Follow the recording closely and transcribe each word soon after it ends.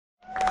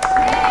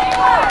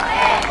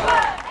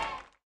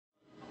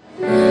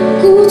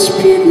다시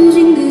피고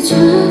진 그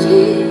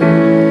자리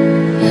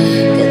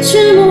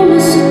끝을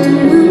몰랐었던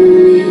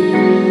맘이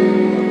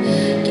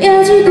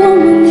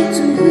깨지고만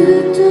있던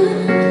그때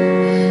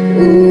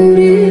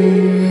우리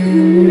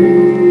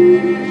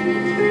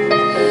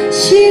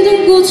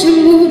시든꽃에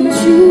물을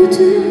주듯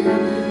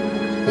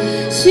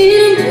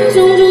싫은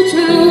표정조차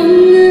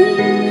없는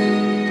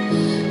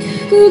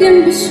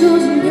결국엔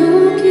부서진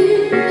여기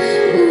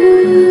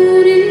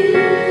우리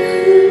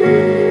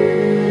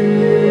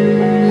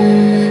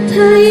다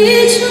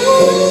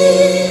잊었니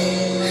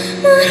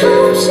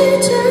말없이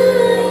다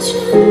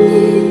잊었니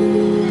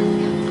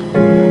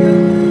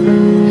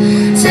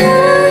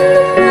사랑은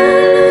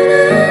말로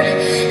날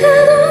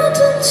가뒀던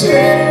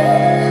채로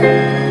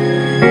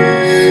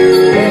넌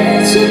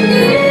잊었니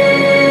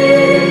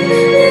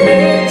난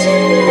잊지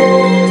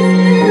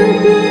못했나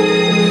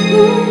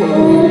봐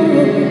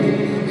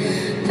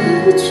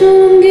바보처럼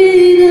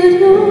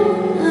기다려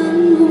안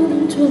오는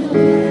척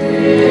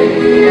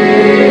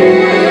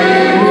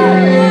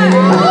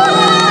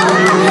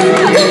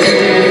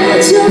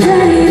어쩌다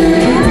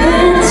이렇게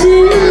됐지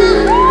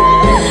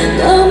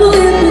너무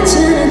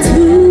예뻤잖아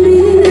둘이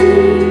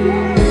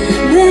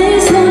매일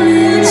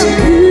설레었지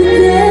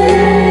그때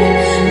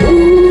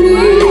우리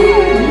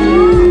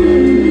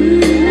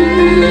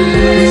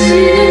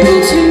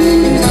시든꽃에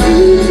물을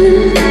주듯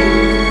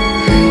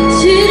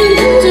싫은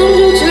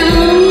표정조차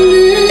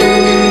없는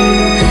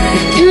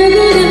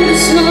결국엔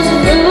부서진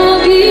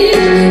여기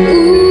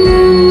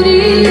우리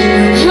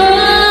다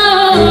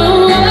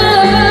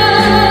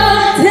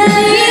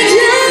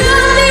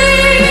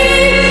잊었니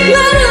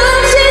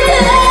말없이 다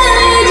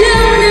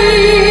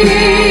잊었니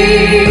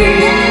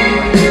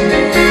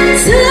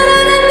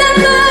사랑한단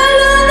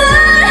말로 날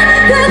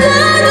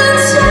가둬둔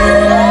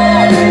채로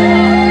넌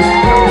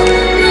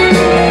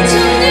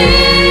잊었니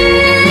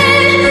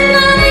넌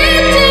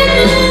잊지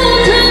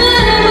못하나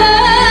봐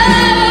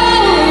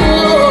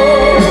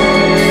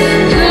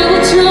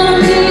바보처럼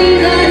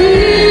기다린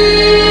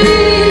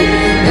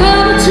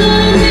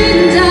바보처럼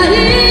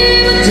빈자리만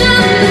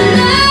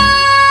잡는다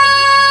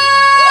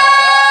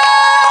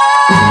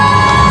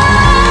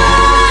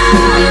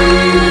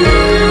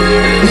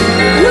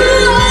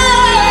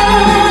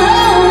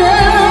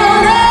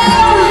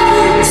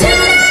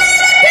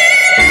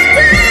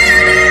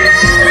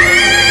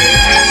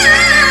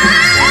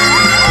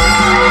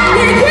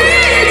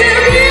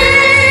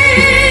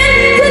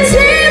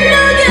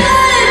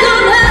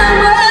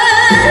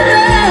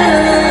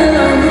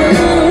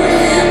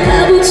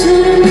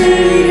바보처럼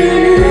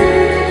일하는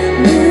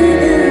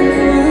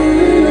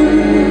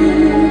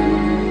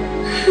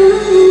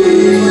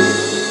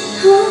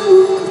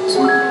아무것도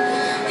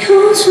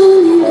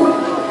여전히 너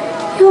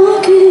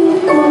여기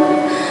있고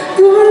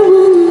널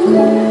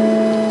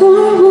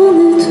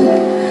원해도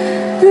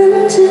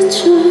난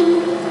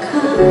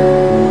지쳐가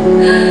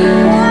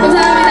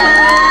감사합니다.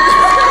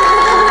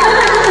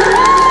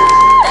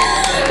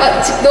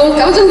 너무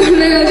깜짝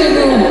놀래가지고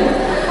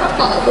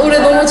노래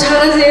너무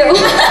잘하세요.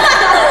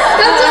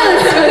 깜짝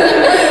놀랐어요.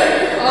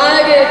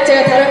 이게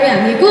제가 다름이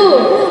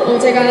아니고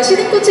제가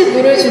시든꽃에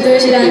물을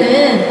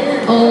주듯이라는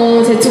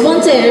제 두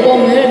번째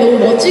앨범을 너무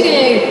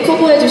멋지게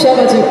커버해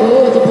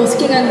주셔가지고 또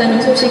버스킹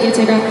한다는 소식에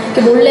제가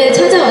이렇게 몰래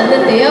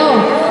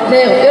찾아왔는데요.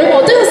 네,